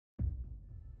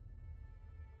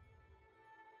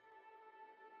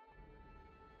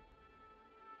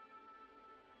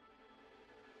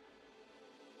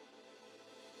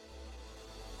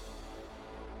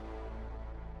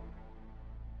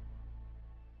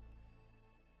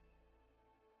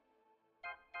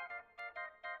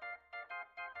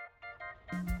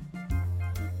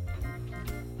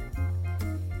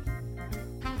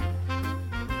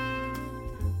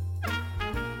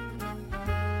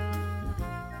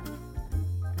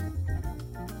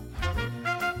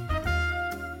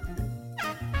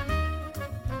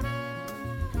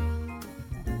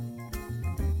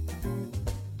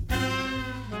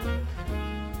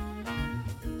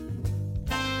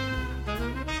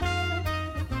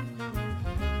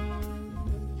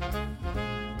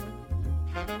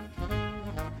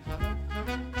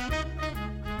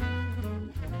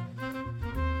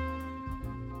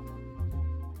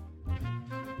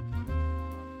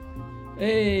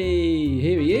Hey,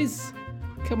 here he is.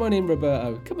 Come on in,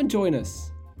 Roberto. Come and join us.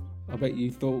 I bet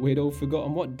you thought we'd all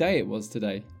forgotten what day it was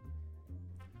today.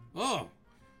 Oh,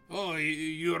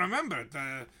 you remembered.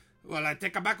 Well, I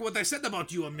take back what I said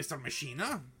about you, Mr. Machine,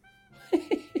 huh?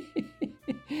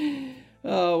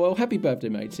 Oh, well, happy birthday,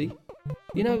 matey.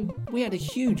 You know, we had a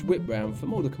huge whip round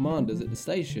from all the commanders at the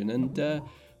station, and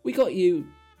we got you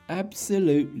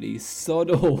absolutely sod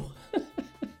all.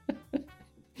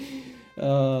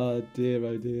 Oh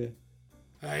dear.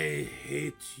 I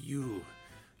hate you.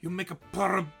 You make poor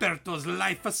Roberto's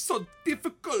life so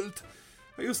difficult.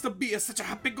 I used to be such a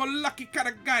happy-go-lucky kind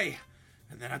of guy,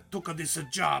 and then I took this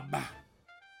job.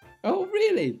 Oh,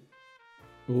 really?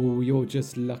 Oh, you're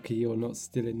just lucky you're not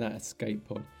still in that escape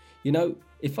pod. You know,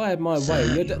 if I had my way,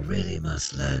 you really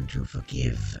must learn to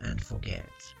forgive and forget.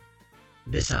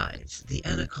 Besides, the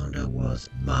Anaconda was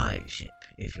my ship,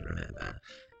 if you remember,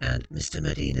 and Mr.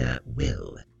 Medina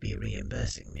will be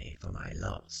reimbursing me for my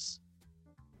loss.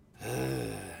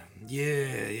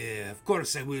 Yeah, of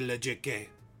course I will, JK.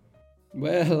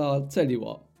 Well, I'll tell you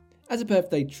what. As a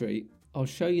birthday treat, I'll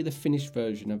show you the finished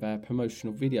version of our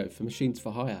promotional video for Machines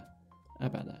for Hire. How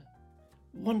about that?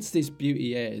 Once this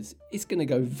beauty airs, it's going to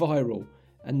go viral,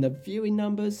 and the viewing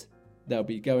numbers, they'll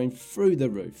be going through the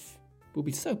roof. We'll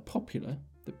be so popular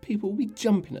that people will be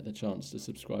jumping at the chance to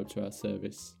subscribe to our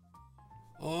service.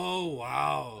 Oh,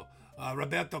 wow.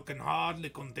 Roberto can hardly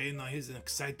contain his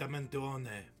excitement.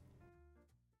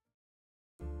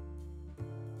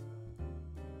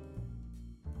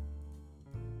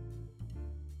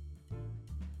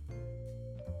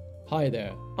 Hi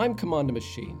there, I'm Commander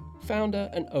Machine, founder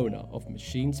and owner of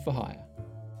Machines for Hire.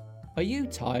 Are you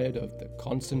tired of the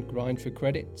constant grind for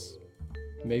credits?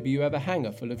 Maybe you have a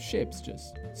hangar full of ships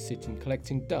just sitting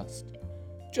collecting dust,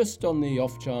 just on the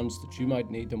off chance that you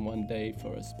might need them one day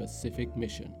for a specific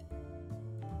mission.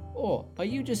 Or are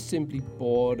you just simply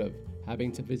bored of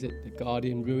having to visit the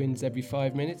Guardian ruins every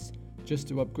 5 minutes just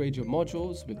to upgrade your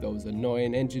modules with those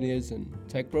annoying engineers and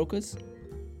tech brokers?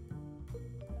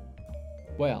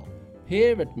 Well,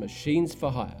 here at Machines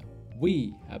for Hire,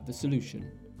 we have the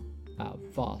solution. Our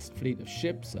vast fleet of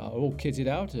ships are all kitted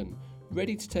out and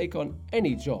ready to take on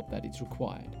any job that is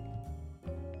required.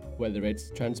 Whether it's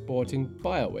transporting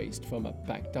biowaste from a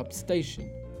backed up station,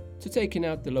 to taking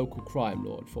out the local crime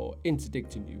lord for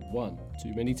interdicting you one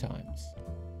too many times.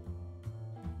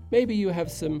 Maybe you have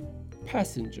some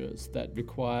passengers that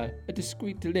require a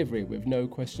discreet delivery with no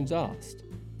questions asked.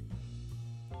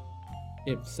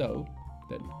 If so,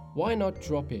 then why not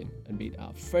drop in and meet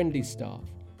our friendly staff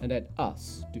and let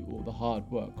us do all the hard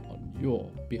work on your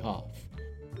behalf,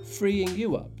 freeing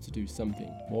you up to do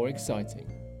something more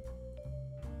exciting.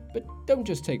 But don't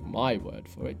just take my word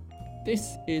for it.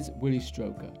 This is Willie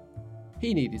Stroker.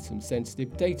 He needed some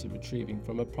sensitive data retrieving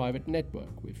from a private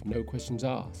network with no questions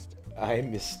asked. I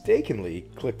mistakenly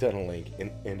clicked on a link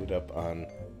and ended up on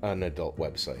an adult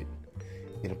website.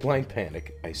 In a blind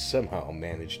panic, I somehow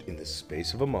managed in the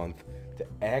space of a month to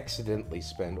accidentally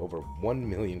spend over 1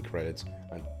 million credits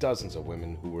on dozens of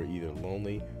women who were either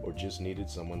lonely or just needed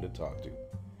someone to talk to.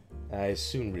 I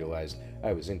soon realized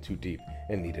I was in too deep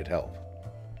and needed help.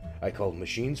 I called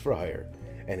Machines for Hire,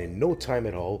 and in no time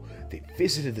at all, they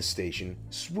visited the station,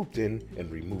 swooped in,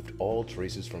 and removed all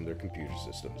traces from their computer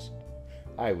systems.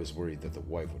 I was worried that the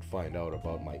wife would find out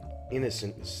about my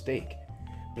innocent mistake,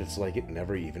 but it's like it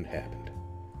never even happened.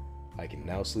 I can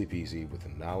now sleep easy with the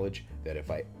knowledge that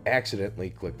if I accidentally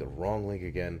click the wrong link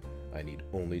again, I need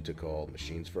only to call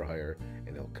Machines for Hire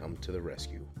and they'll come to the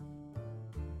rescue.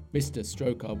 Mr.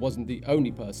 Stroker wasn't the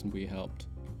only person we helped.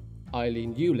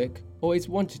 Eileen Ulick always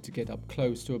wanted to get up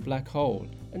close to a black hole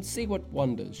and see what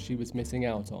wonders she was missing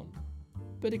out on.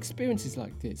 But experiences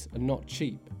like this are not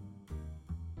cheap.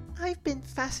 I've been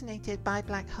fascinated by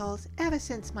black holes ever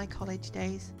since my college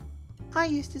days. I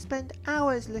used to spend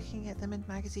hours looking at them in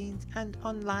magazines and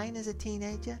online as a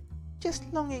teenager, just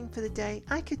longing for the day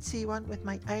I could see one with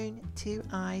my own 2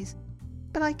 eyes.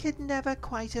 But I could never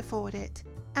quite afford it,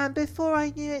 and before I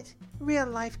knew it, real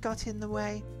life got in the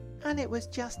way. and it was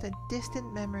just a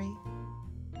distant memory.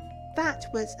 That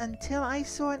was until I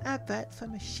saw an advert for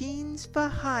machines for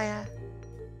hire.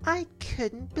 I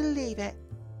couldn't believe it.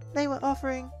 They were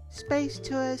offering space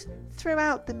tours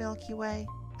throughout the Milky Way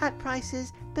at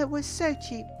prices that were so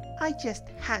cheap I just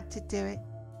had to do it.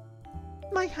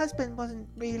 My husband wasn't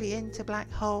really into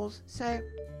black holes, so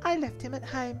I left him at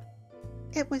home.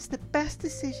 It was the best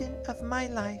decision of my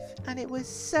life, and it was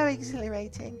so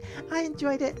exhilarating. I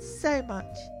enjoyed it so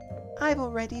much. I've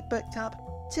already booked up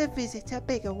to visit a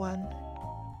bigger one.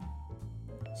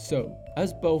 So,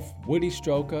 as both Willie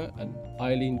Stroker and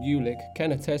Eileen Ulick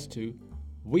can attest to,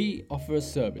 we offer a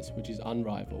service which is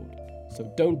unrivaled.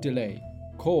 So don't delay.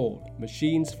 Call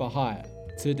Machines for Hire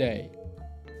today.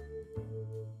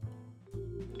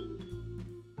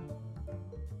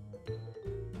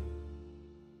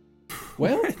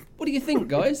 Well, what do you think,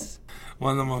 guys?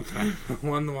 One more time.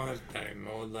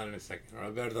 Hold on a second.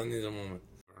 Roberto needs a moment.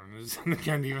 I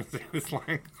can't even say this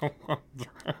line. Come on.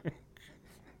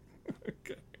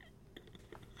 Okay.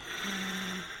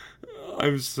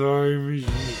 I'm sorry, Machine.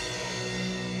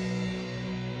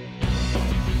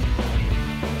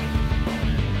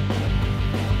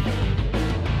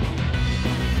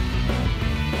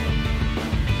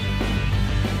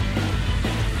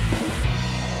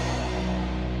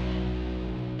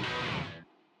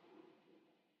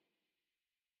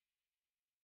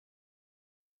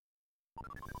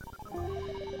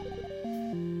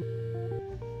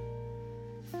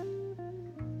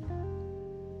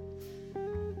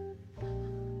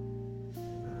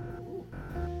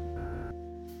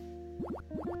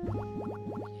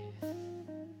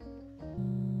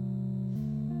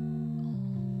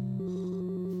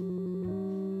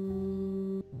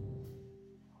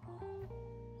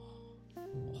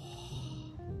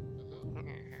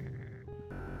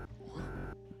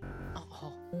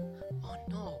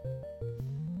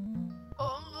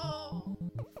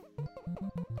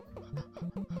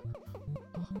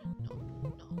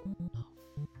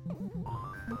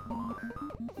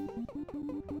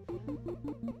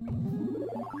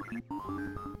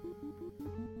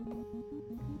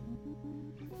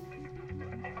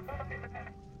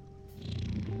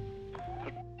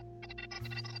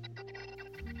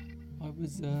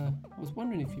 I was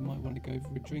wondering if you might want to go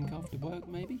for a drink after work,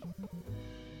 maybe?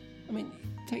 I mean,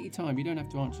 take your time, you don't have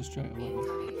to answer straight away.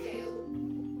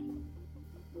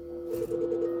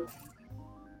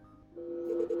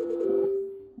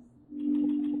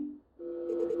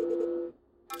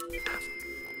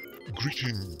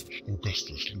 Greetings,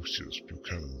 Augustus Lucius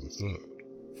Buchanan III.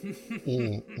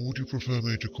 Or would you prefer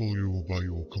me to call you by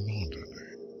your commander name?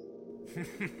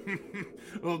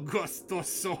 Augusto,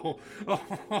 so.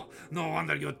 Oh, no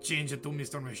wonder you changed it to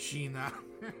Mr. Machine.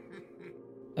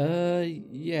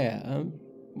 Yeah,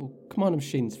 well, Commander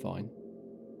Machine's fine.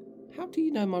 How do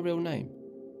you know my real name?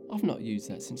 I've not used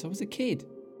that since I was a kid.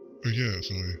 Yes,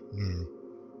 I know.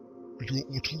 Your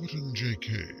automaton JK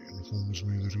informs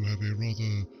me that you have a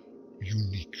rather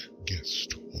unique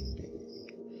guest on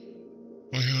board.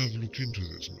 I have looked into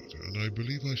this matter, and I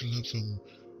believe I shall have some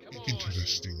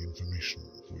interesting information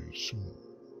for you soon.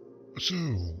 So,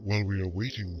 while we are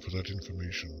waiting for that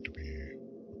information to be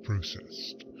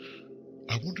processed,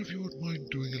 I wonder if you would mind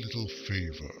doing a little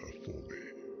favour for me.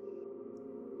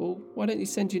 Well, why don't you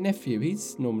send your nephew?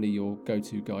 He's normally your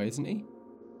go-to guy, isn't he?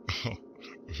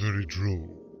 Very droll,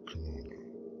 Commander.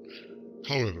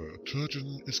 However,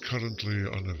 Turjan is currently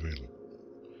unavailable.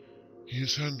 He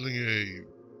is handling a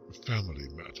family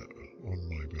matter on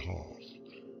my behalf.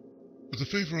 The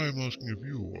favour I am asking of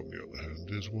you, on the other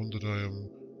hand, is one that I am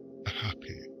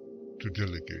happy to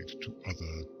delegate to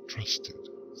other trusted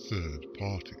third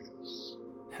parties.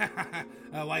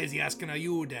 Why is he asking of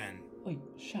you, then? Oi,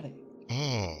 shut it.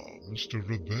 Mr.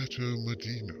 Roberto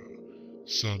Medina,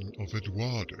 son of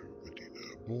Eduardo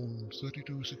Medina, born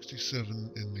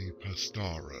 3267 in the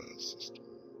Pastara system.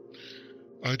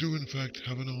 I do in fact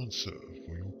have an answer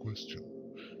for your question.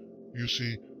 You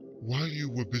see, while you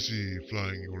were busy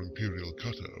flying your Imperial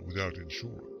cutter without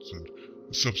insurance and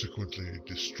subsequently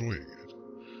destroying it,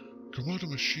 Commander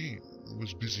Machine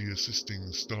was busy assisting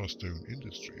Starstone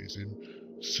Industries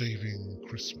in saving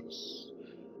Christmas.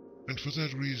 And for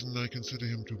that reason I consider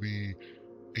him to be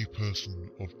a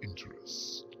person of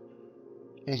interest.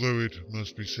 Although it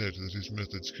must be said that his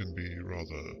methods can be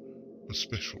rather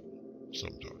special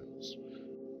sometimes.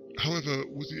 However,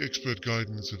 with the expert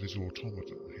guidance of his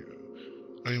automaton here,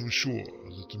 I am sure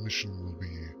that the mission will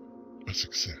be a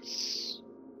success.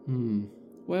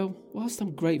 Well, whilst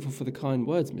I'm grateful for the kind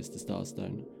words, Mr.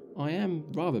 Starstone, I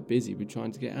am rather busy with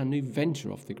trying to get our new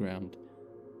venture off the ground.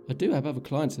 I do have other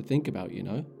clients to think about, you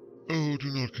know. Oh,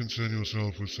 do not concern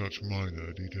yourself with such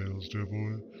minor details, dear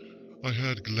boy. I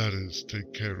had Gladys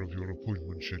take care of your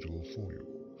appointment schedule for you,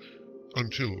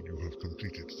 until you have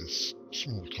completed this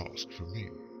small task for me.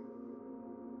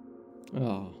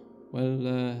 Oh,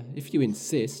 well, if you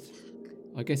insist,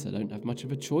 I guess I don't have much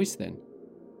of a choice then.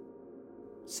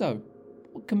 So,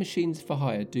 what can Machines for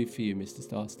Hire do for you, Mr.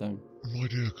 Starstone? My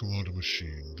dear Commander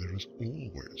Machine, there is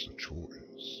always a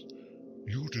choice.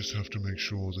 You just have to make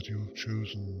sure that you have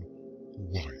chosen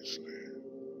wisely.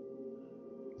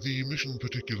 The mission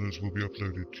particulars will be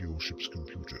uploaded to your ship's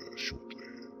computer shortly.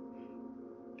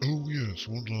 Oh yes,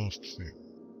 one last thing.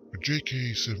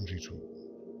 JK-72.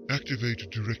 Activate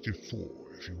Directive 4,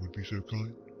 if you would be so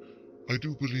kind. I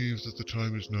do believe that the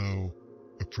time is now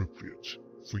appropriate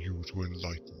for you to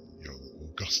enlighten young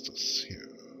Augustus here.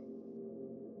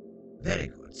 Very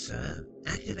good, sir.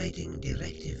 Activating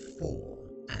Directive 4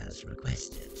 as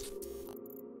requested.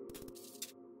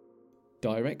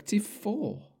 Directive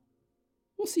 4?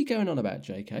 What's he going on about,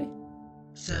 JK?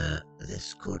 Sir,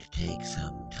 this could take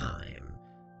some time.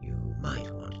 You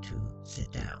might want to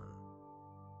sit down.